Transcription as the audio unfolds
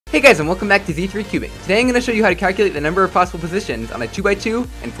Hey guys, and welcome back to Z3 Cubing. Today I'm going to show you how to calculate the number of possible positions on a 2x2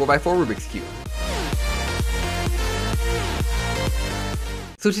 and 4x4 Rubik's Cube.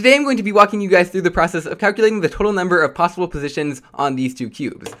 So today I'm going to be walking you guys through the process of calculating the total number of possible positions on these two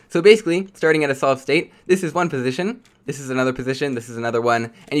cubes. So basically, starting at a solved state, this is one position, this is another position, this is another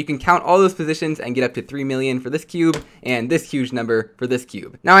one, and you can count all those positions and get up to 3 million for this cube, and this huge number for this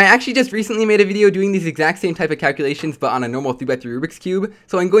cube. Now I actually just recently made a video doing these exact same type of calculations, but on a normal 3x3 Rubik's Cube,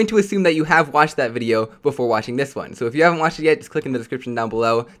 so I'm going to assume that you have watched that video before watching this one. So if you haven't watched it yet, just click in the description down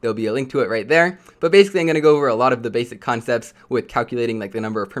below, there'll be a link to it right there. But basically I'm going to go over a lot of the basic concepts with calculating like the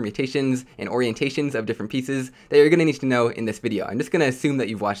number of permutations and orientations of different pieces that you're going to need to know in this video. I'm just going to assume that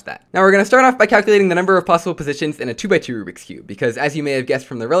you've watched that. Now we're going to start off by calculating the number of possible positions in a 2x2 Rubik's Cube, because as you may have guessed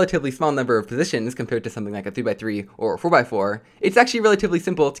from the relatively small number of positions compared to something like a 3x3 or a 4x4, it's actually relatively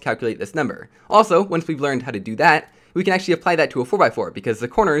simple to calculate this number. Also, once we've learned how to do that, we can actually apply that to a 4x4, because the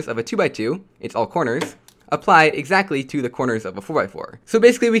corners of a 2x2, it's all corners, apply exactly to the corners of a 4x4. So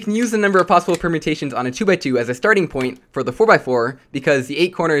basically we can use the number of possible permutations on a 2x2 as a starting point for the 4x4, because the 8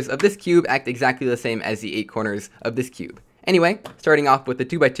 corners of this cube act exactly the same as the 8 corners of this cube. Anyway, starting off with the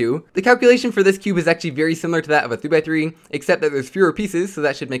 2x2, the calculation for this cube is actually very similar to that of a 3x3, except that there's fewer pieces, so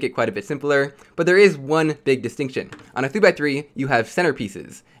that should make it quite a bit simpler. But there is one big distinction. On a 3x3, you have center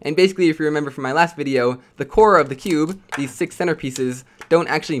pieces. And basically, if you remember from my last video, the core of the cube, these 6 center pieces, don't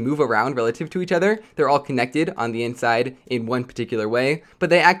actually move around relative to each other. They're all connected on the inside in one particular way, but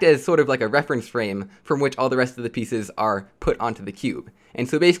they act as sort of like a reference frame from which all the rest of the pieces are put onto the cube. And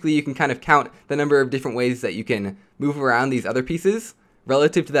so basically you can kind of count the number of different ways that you can move around these other pieces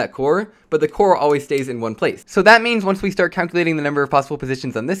relative to that core, but the core always stays in one place. So that means once we start calculating the number of possible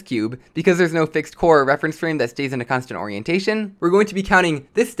positions on this cube, because there's no fixed core or reference frame that stays in a constant orientation, we're going to be counting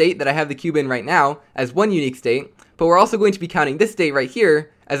this state that I have the cube in right now as one unique state, but we're also going to be counting this state right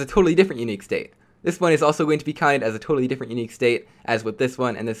here as a totally different unique state. This one is also going to be counted as a totally different unique state as with this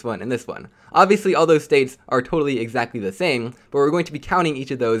one and this one and this one. Obviously all those states are totally exactly the same, but we're going to be counting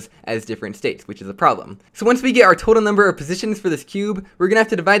each of those as different states, which is a problem. So once we get our total number of positions for this cube, we're going to have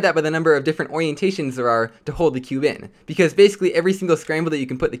to divide that by the number of different orientations there are to hold the cube in. Because basically every single scramble that you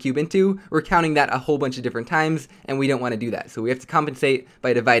can put the cube into, we're counting that a whole bunch of different times, and we don't want to do that. So we have to compensate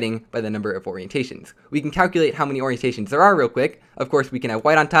by dividing by the number of orientations. We can calculate how many orientations there are real quick. Of course we can have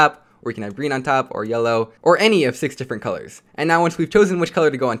white on top, or we can have green on top, or yellow, or any of 6 different colors. And now once we've chosen which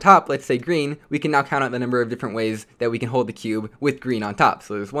color to go on top, let's say green, we can now count out the number of different ways that we can hold the cube with green on top.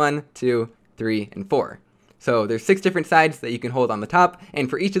 So there's 1, 2, 3, and 4. So there's 6 different sides that you can hold on the top, and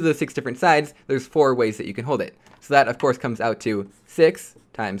for each of those 6 different sides, there's 4 ways that you can hold it. So that of course comes out to 6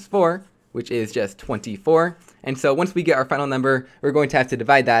 times 4, which is just 24. And so once we get our final number, we're going to have to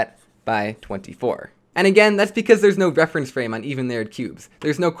divide that by 24. And again, that's because there's no reference frame on even layered cubes.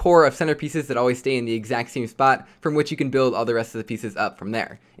 There's no core of center pieces that always stay in the exact same spot from which you can build all the rest of the pieces up from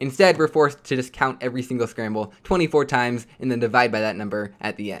there. Instead, we're forced to just count every single scramble 24 times and then divide by that number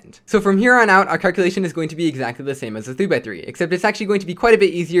at the end. So from here on out, our calculation is going to be exactly the same as a 3x3, except it's actually going to be quite a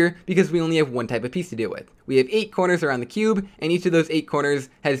bit easier because we only have one type of piece to deal with. We have 8 corners around the cube, and each of those 8 corners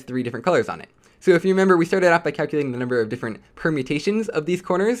has 3 different colors on it. So if you remember, we started off by calculating the number of different permutations of these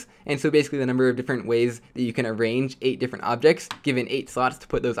corners, and so basically the number of different ways that you can arrange 8 different objects, given 8 slots to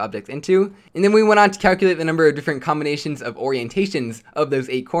put those objects into. And then we went on to calculate the number of different combinations of orientations of those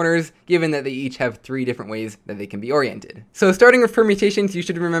 8 corners, given that they each have 3 different ways that they can be oriented. So starting with permutations, you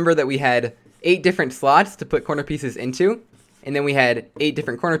should remember that we had 8 different slots to put corner pieces into, and then we had 8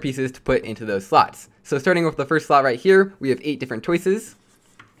 different corner pieces to put into those slots. So starting with the first slot right here, we have 8 different choices.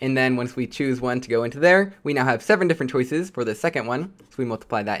 And then once we choose one to go into there, we now have 7 different choices for the second one. So we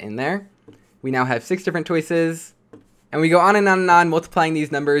multiply that in there. We now have 6 different choices. And we go on and on and on, multiplying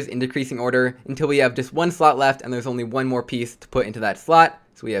these numbers in decreasing order until we have just one slot left and there's only one more piece to put into that slot.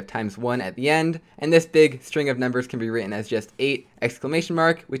 So we have times 1 at the end. And this big string of numbers can be written as just 8 exclamation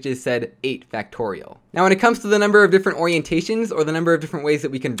mark, which is said 8 factorial. Now when it comes to the number of different orientations, or the number of different ways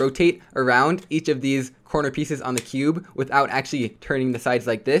that we can rotate around each of these corner pieces on the cube without actually turning the sides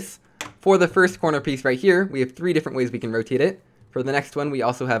like this, for the first corner piece right here, we have 3 different ways we can rotate it. For the next one, we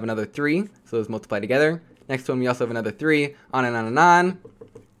also have another 3, so those multiply together. Next one, we also have another 3, on and on and on,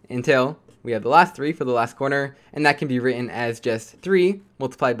 until we have the last 3 for the last corner, and that can be written as just 3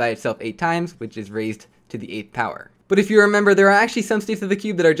 multiplied by itself 8 times, which is raised to the 8th power. But if you remember, there are actually some states of the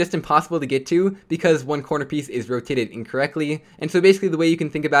cube that are just impossible to get to because one corner piece is rotated incorrectly. And so basically the way you can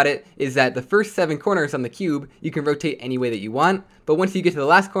think about it is that the first 7 corners on the cube you can rotate any way that you want, but once you get to the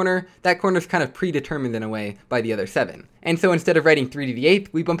last corner, that corner is kind of predetermined in a way by the other 7. And so instead of writing 3 to the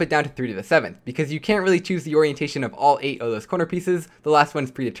 8th, we bump it down to 3 to the 7th, because you can't really choose the orientation of all 8 of those corner pieces. The last one's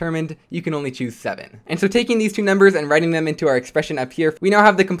predetermined. You can only choose 7. And so taking these two numbers and writing them into our expression up here, we now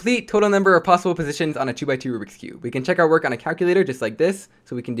have the complete total number of possible positions on a 2x2 Rubik's Cube. We can check our work on a calculator just like this.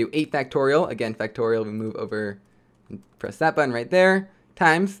 So we can do 8 factorial. Again, factorial, we move over and press that button right there,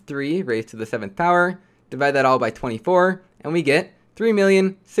 times 3 raised to the 7th power, divide that all by 24, and we get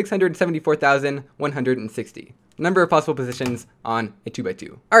 3,674,160. Number of possible positions on a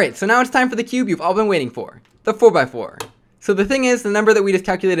 2x2. Alright, so now it's time for the cube you've all been waiting for, the 4x4. So the thing is, the number that we just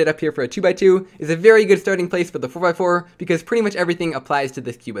calculated up here for a 2x2 is a very good starting place for the 4x4 because pretty much everything applies to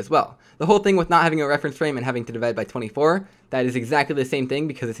this cube as well. The whole thing with not having a reference frame and having to divide by 24, that is exactly the same thing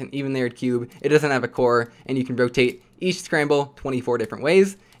because it's an even layered cube, it doesn't have a core, and you can rotate each scramble 24 different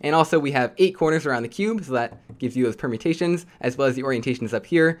ways. And also we have 8 corners around the cube, so that gives you those permutations, as well as the orientations up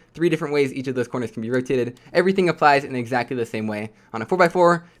here. 3 different ways each of those corners can be rotated. Everything applies in exactly the same way on a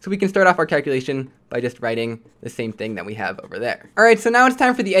 4x4, so we can start off our calculation by just writing the same thing that we have over there. Alright, so now it's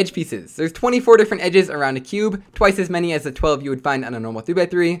time for the edge pieces. There's 24 different edges around a cube, twice as many as the 12 you would find on a normal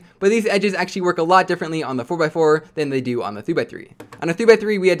 3x3, but these edges actually work a lot differently on the 4x4 than they do on the 3x3. On a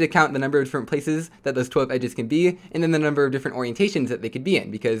 3x3, we had to count the number of different places that those 12 edges can be, and then the number of different orientations that they could be in,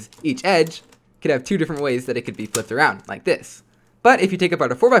 because each edge could have 2 different ways that it could be flipped around, like this. But if you take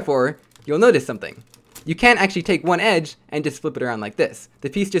apart a 4x4, you'll notice something. You can't actually take one edge and just flip it around like this. The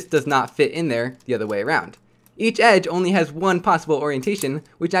piece just does not fit in there the other way around. Each edge only has one possible orientation,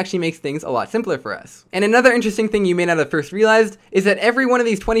 which actually makes things a lot simpler for us. And another interesting thing you may not have first realized is that every one of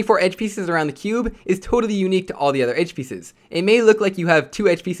these 24 edge pieces around the cube is totally unique to all the other edge pieces. It may look like you have 2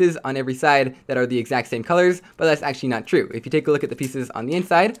 edge pieces on every side that are the exact same colors, but that's actually not true. If you take a look at the pieces on the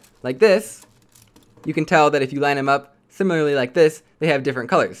inside, like this, you can tell that if you line them up similarly like this, they have different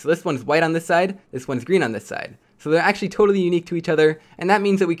colors. So this one's white on this side, this one's green on this side. So they're actually totally unique to each other, and that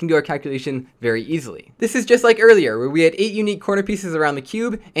means that we can do our calculation very easily. This is just like earlier, where we had 8 unique corner pieces around the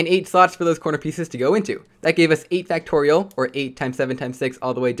cube, and 8 slots for those corner pieces to go into. That gave us 8 factorial, or 8 times 7 times 6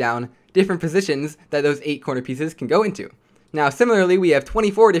 all the way down, different positions that those 8 corner pieces can go into. Now similarly, we have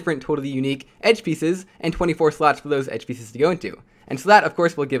 24 different totally unique edge pieces, and 24 slots for those edge pieces to go into. And so that, of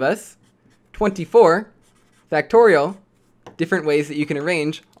course, will give us 24 factorial different ways that you can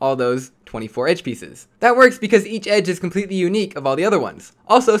arrange all those 24 edge pieces. That works because each edge is completely unique of all the other ones.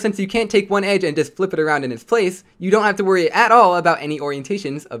 Also, since you can't take one edge and just flip it around in its place, you don't have to worry at all about any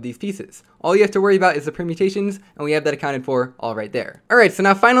orientations of these pieces. All you have to worry about is the permutations, and we have that accounted for all right there. Alright, so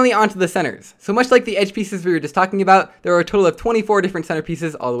now finally onto the centers. So much like the edge pieces we were just talking about, there are a total of 24 different center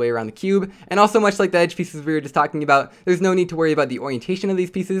pieces all the way around the cube, and also much like the edge pieces we were just talking about, there's no need to worry about the orientation of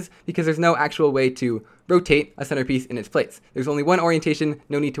these pieces because there's no actual way to rotate a centerpiece in its place. There's only one orientation,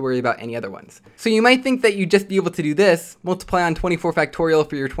 no need to worry about any other ones. So you might think that you'd just be able to do this, multiply on 24 factorial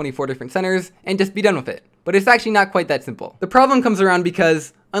for your 24 different centers, and just be done with it. But it's actually not quite that simple. The problem comes around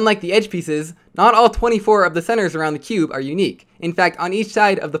because, unlike the edge pieces, not all 24 of the centers around the cube are unique. In fact, on each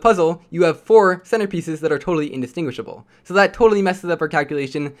side of the puzzle, you have 4 centerpieces that are totally indistinguishable. So that totally messes up our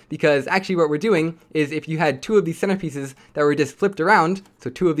calculation because actually what we're doing is if you had 2 of these centerpieces that were just flipped around, so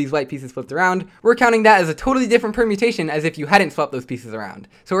 2 of these white pieces flipped around, we're counting that as a totally different permutation as if you hadn't swapped those pieces around.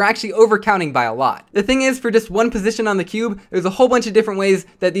 So we're actually overcounting by a lot. The thing is, for just one position on the cube, there's a whole bunch of different ways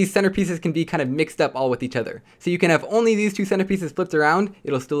that these centerpieces can be kind of mixed up all with each other. So you can have only these 2 centerpieces flipped around,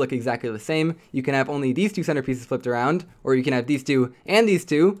 it'll still look exactly the same. You can have only these 2 centerpieces flipped around, or you can have these 2 and these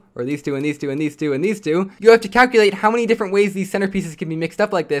 2, or these 2 and these 2 and these 2 and these 2. You have to calculate how many different ways these centerpieces can be mixed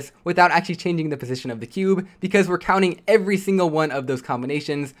up like this without actually changing the position of the cube, because we're counting every single one of those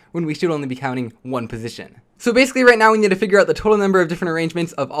combinations when we should only be counting one position. So basically right now we need to figure out the total number of different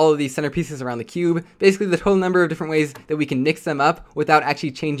arrangements of all of these centerpieces around the cube, basically the total number of different ways that we can mix them up without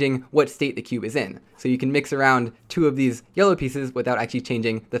actually changing what state the cube is in. So you can mix around 2 of these yellow pieces without actually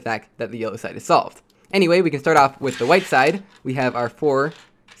changing the fact that the yellow side is solved. Anyway, we can start off with the white side. We have our 4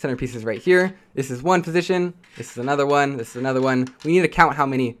 centerpieces right here. This is one position, this is another one, this is another one. We need to count how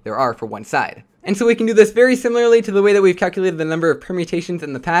many there are for one side. And so we can do this very similarly to the way that we've calculated the number of permutations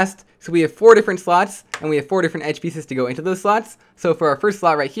in the past. So we have 4 different slots, and we have 4 different edge pieces to go into those slots. So for our first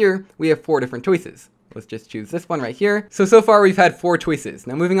slot right here, we have 4 different choices. Let's just choose this one right here. So far we've had 4 choices.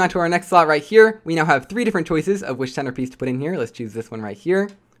 Now moving on to our next slot right here, we now have 3 different choices of which centerpiece to put in here. Let's choose this one right here.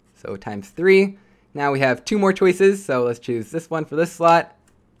 So times 3. Now we have 2 more choices, so let's choose this one for this slot,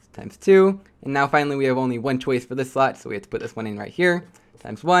 times 2. And now finally we have only 1 choice for this slot, so we have to put this one in right here,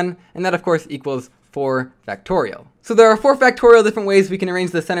 times 1. And that of course equals 4 factorial. So there are 4 factorial different ways we can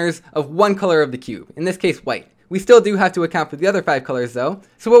arrange the centers of one color of the cube, in this case white. We still do have to account for the other 5 colors though.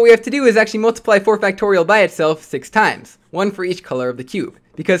 So what we have to do is actually multiply 4 factorial by itself 6 times, one for each color of the cube.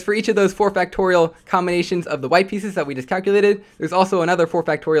 Because for each of those 4 factorial combinations of the white pieces that we just calculated, there's also another 4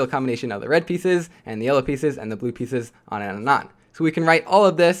 factorial combination of the red pieces, and the yellow pieces, and the blue pieces, on and on. So we can write all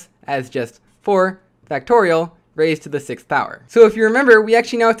of this as just 4 factorial raised to the 6th power. So if you remember, we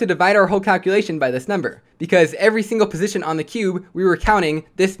actually now have to divide our whole calculation by this number, because every single position on the cube, we were counting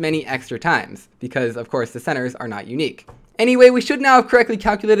this many extra times, because of course the centers are not unique. Anyway, we should now have correctly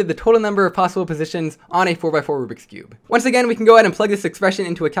calculated the total number of possible positions on a 4x4 Rubik's Cube. Once again, we can go ahead and plug this expression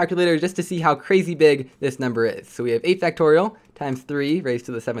into a calculator just to see how crazy big this number is. So we have 8 factorial times 3 raised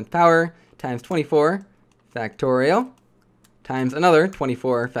to the 7th power times 24 factorial times another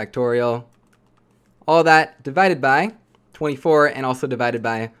 24 factorial. All that divided by 24 and also divided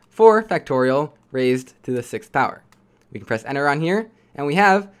by 4 factorial raised to the 6th power. We can press enter on here, and we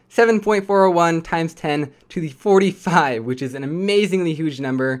have 7.401 times 10 to the 45, which is an amazingly huge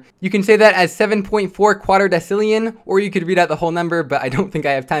number. You can say that as 7.4 quadradecillion, or you could read out the whole number, but I don't think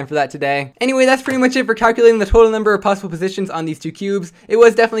I have time for that today. Anyway, that's pretty much it for calculating the total number of possible positions on these 2 cubes. It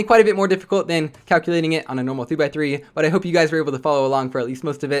was definitely quite a bit more difficult than calculating it on a normal 3x3, but I hope you guys were able to follow along for at least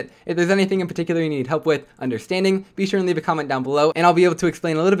most of it. If there's anything in particular you need help with understanding, be sure and leave a comment down below, and I'll be able to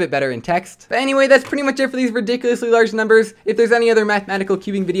explain a little bit better in text. But anyway, that's pretty much it for these ridiculously large numbers. If there's any other mathematical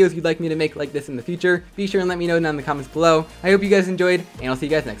cubing videos you'd like me to make like this in the future, be sure and let me know down in the comments below. I hope you guys enjoyed, and I'll see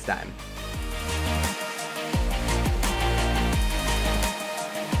you guys next time.